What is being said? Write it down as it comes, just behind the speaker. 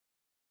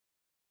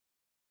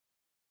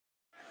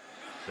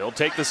They'll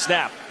take the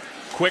snap.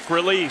 Quick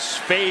release.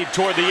 Fade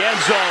toward the end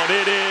zone.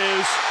 It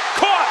is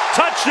caught.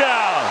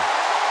 Touchdown.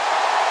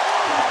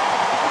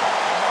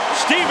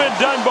 Stephen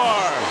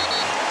Dunbar.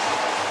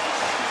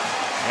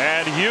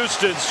 And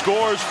Houston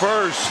scores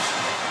first.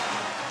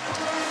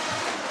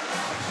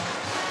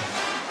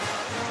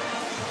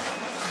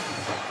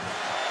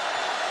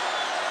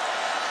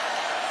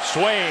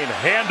 Swain,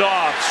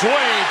 handoff.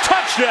 Swain,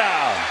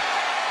 touchdown.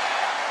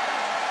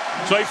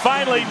 So he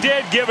finally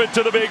did give it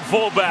to the big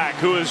fullback,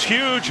 who is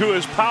huge, who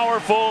is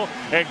powerful,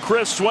 and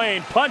Chris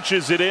Swain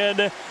punches it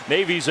in.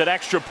 Navy's an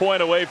extra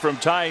point away from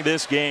tying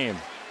this game.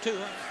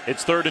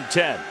 It's 3rd and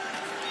 10.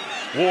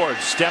 Ward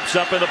steps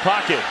up in the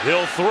pocket.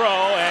 He'll throw,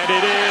 and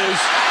it is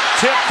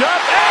tipped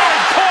up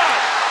and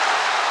caught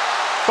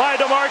by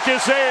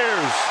DeMarcus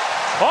Ayers.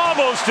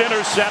 Almost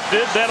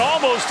intercepted, then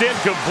almost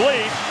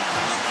incomplete.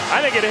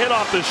 I think it hit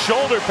off the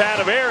shoulder pad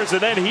of Ayers,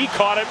 and then he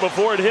caught it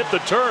before it hit the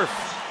turf.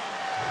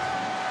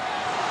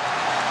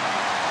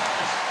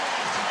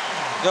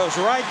 Goes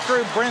right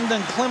through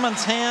Brendan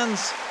Clements'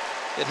 hands.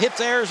 It hits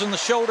Ayers in the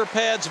shoulder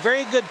pads.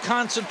 Very good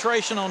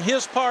concentration on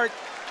his part.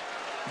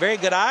 Very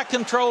good eye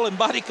control and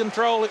body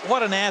control.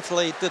 What an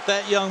athlete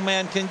that young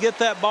man can get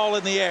that ball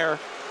in the air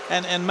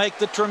and make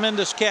the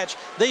tremendous catch.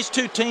 These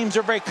two teams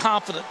are very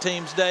confident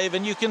teams, Dave,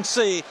 and you can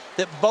see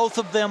that both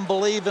of them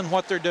believe in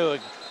what they're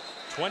doing.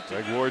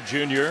 Greg Ward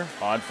Jr.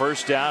 on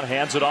first down,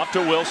 hands it off to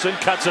Wilson,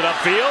 cuts it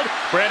upfield.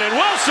 Brandon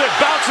Wilson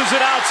bounces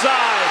it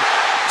outside.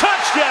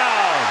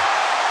 Touchdown!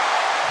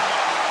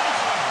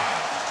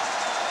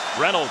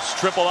 Reynolds,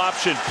 triple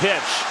option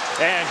pitch,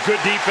 and good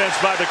defense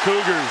by the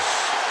Cougars.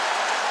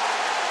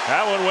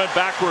 That one went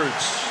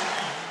backwards.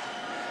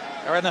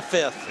 They're in the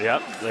 5th.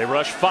 Yep, they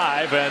rush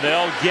 5, and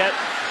they'll get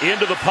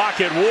into the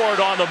pocket. Ward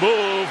on the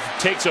move,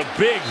 takes a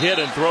big hit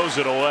and throws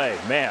it away.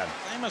 Man.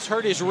 Amos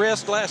hurt his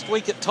wrist last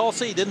week at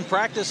Tulsa. He didn't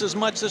practice as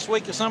much this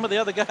week as some of the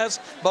other guys,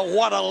 but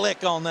what a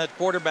lick on that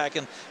quarterback.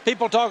 And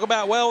people talk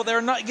about, well,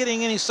 they're not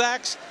getting any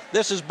sacks.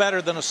 This is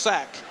better than a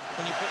sack.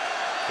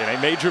 In a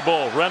major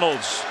bowl,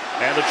 Reynolds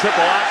and the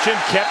triple option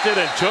kept it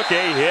and took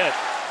a hit.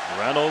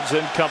 Reynolds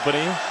and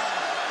company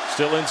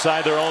still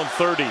inside their own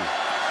 30.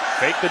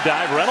 Fake the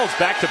dive. Reynolds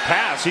back to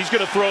pass. He's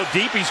going to throw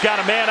deep. He's got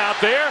a man out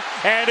there,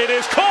 and it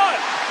is caught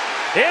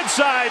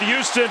inside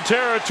Houston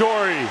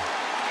territory.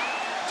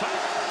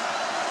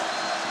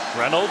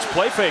 Reynolds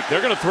play fake.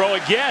 They're going to throw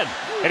again,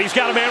 and he's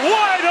got a man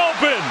wide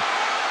open.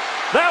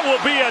 That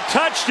will be a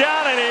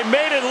touchdown, and he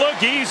made it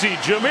look easy.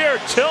 Jameer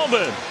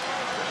Tillman.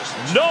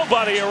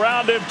 Nobody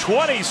around him,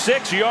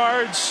 26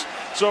 yards.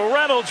 So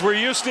Reynolds, we're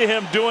used to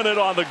him doing it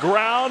on the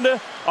ground.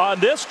 On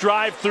this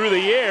drive through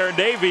the air,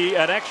 Navy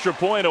an extra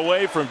point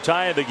away from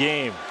tying the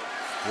game.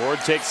 Ward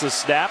takes the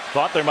snap.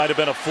 Thought there might have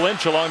been a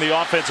flinch along the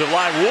offensive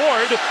line.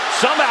 Ward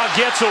somehow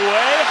gets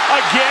away.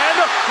 Again,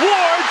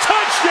 Ward,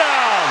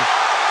 touchdown!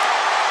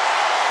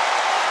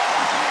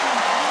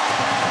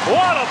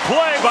 What a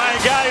play by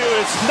a guy who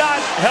is not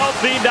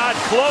healthy, not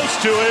close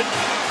to it.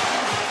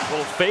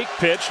 Little fake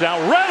pitch. Now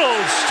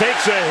Reynolds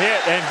takes a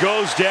hit and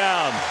goes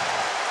down.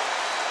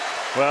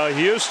 Well,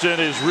 Houston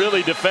is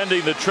really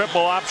defending the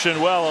triple option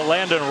well.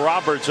 Landon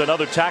Roberts,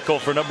 another tackle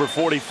for number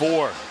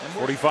 44.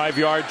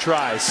 45-yard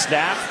try.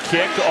 Snap,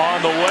 kick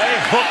on the way.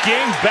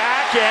 Hooking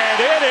back, and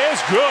it is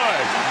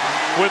good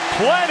with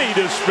plenty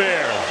to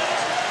spare.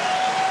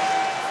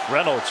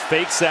 Reynolds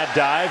fakes that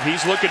dive.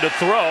 He's looking to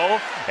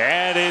throw,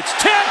 and it's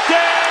tipped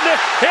and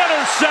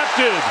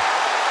intercepted.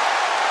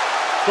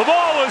 The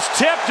ball was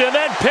tipped and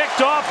then picked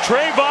off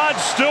Trayvon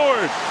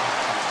Stewart.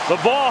 The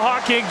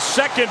ball-hawking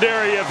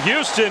secondary of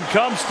Houston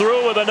comes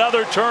through with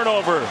another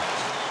turnover.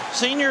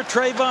 Senior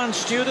Trayvon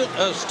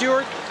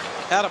Stewart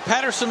out of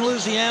Patterson,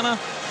 Louisiana.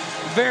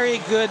 Very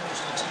good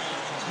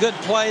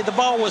play. The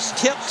ball was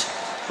tipped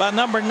by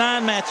number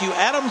 9, Matthew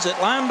Adams, at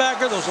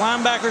linebacker. Those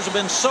linebackers have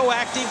been so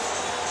active,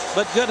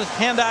 but good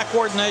hand-eye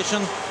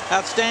coordination.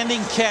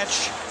 Outstanding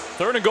catch.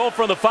 3rd and goal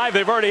from the 5.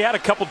 They've already had a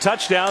couple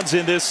touchdowns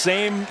in this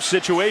same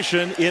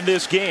situation in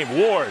this game.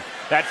 Ward,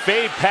 that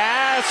fade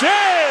pass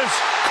is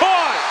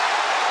caught.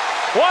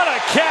 What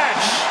a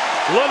catch.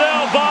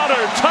 Liddell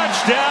Bonner,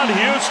 touchdown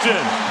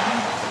Houston.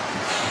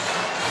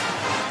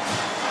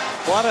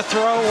 What a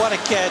throw, what a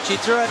catch. He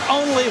threw it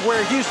only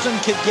where Houston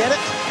could get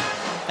it,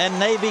 and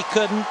Navy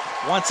couldn't.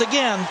 Once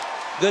again,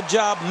 good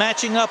job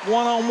matching up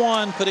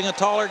one-on-one, putting a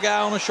taller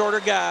guy on a shorter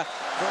guy.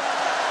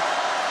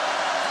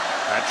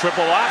 That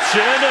triple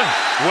option,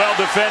 well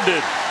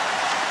defended.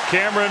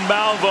 Cameron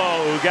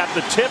Malvo, who got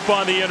the tip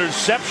on the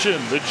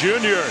interception, the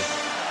junior.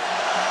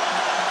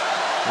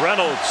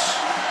 Reynolds,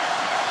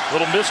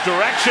 little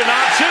misdirection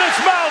option.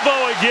 It's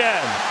Malvo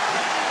again.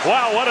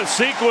 Wow, what a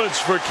sequence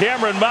for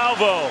Cameron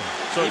Malvo.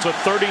 So it's a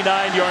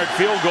 39-yard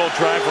field goal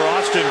try for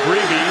Austin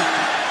Grevey.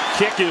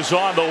 Kick is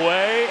on the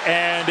way,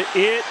 and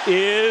it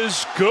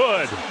is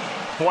good.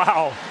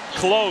 Wow,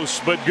 close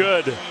but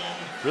good.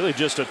 Really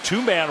just a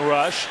 2-man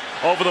rush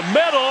over the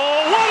middle.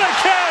 What a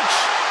catch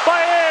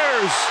by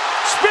Ayers.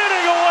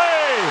 Spinning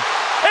away.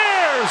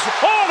 Ayers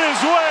on his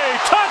way.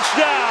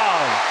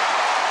 Touchdown.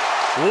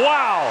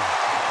 Wow.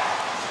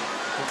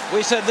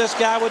 We said this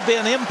guy would be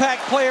an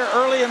impact player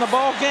early in the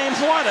ball game.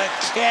 What a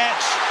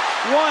catch.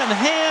 One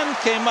hand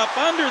came up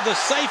under the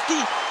safety,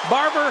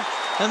 Barber,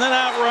 and then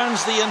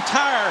outruns the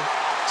entire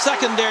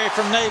secondary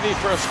from Navy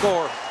for a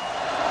score.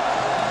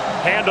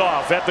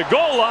 Handoff at the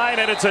goal line,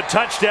 and it's a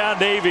touchdown,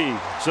 Navy.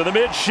 So the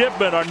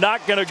midshipmen are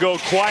not going to go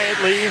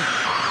quietly.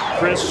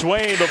 Chris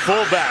Swain, the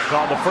fullback,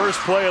 on the first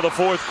play of the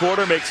fourth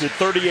quarter, makes it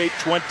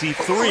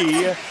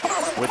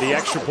 38-23 with the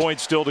extra point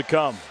still to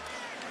come.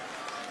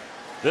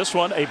 This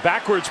one, a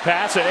backwards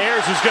pass, and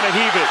Ayers is going to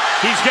heave it.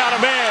 He's got a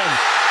man.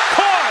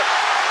 Caught!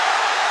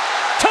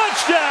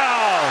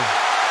 Touchdown!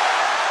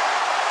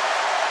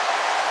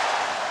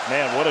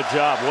 Man, what a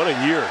job. What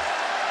a year.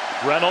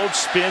 Reynolds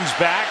spins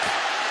back,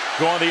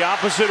 going the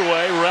opposite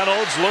way.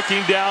 Reynolds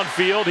looking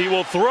downfield. He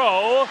will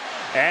throw,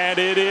 and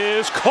it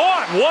is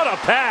caught. What a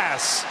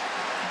pass.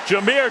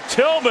 Jameer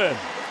Tillman.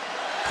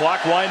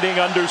 Clock winding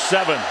under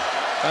 7.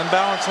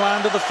 Unbalanced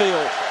line to the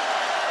field.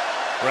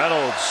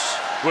 Reynolds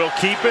will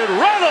keep it.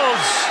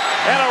 Reynolds!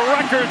 And a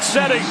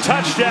record-setting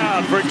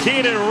touchdown for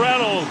Keenan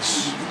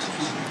Reynolds.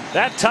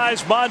 That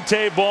ties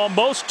Monte Ball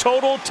most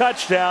total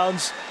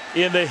touchdowns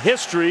in the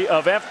history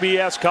of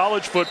FBS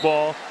college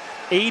football.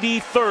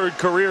 83rd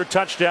career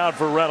touchdown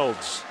for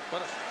Reynolds.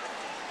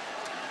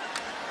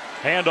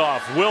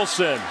 Handoff,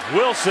 Wilson.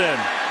 Wilson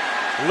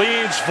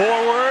leans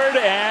forward,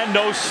 and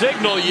no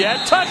signal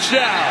yet.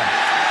 Touchdown!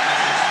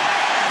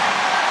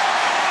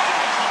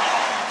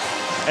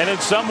 And in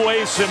some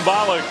ways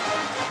symbolic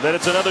that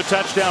it's another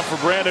touchdown for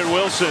Brandon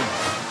Wilson.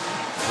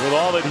 With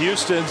all that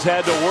Houston's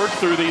had to work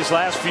through these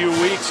last few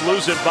weeks,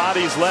 losing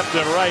bodies left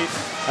and right.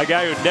 A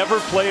guy who never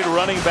played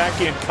running back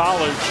in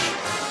college,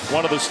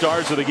 one of the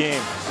stars of the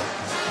game.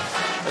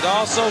 It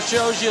also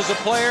shows you as a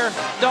player,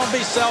 don't be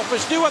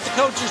selfish. Do what the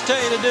coaches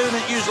tell you to do, and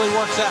it usually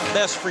works out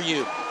best for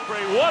you.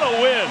 What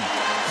a win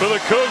for the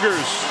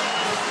Cougars.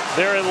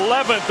 They're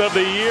 11th of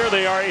the year.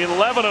 They are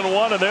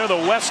 11-1, and they're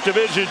the West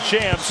Division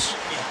champs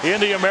in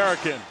the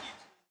American.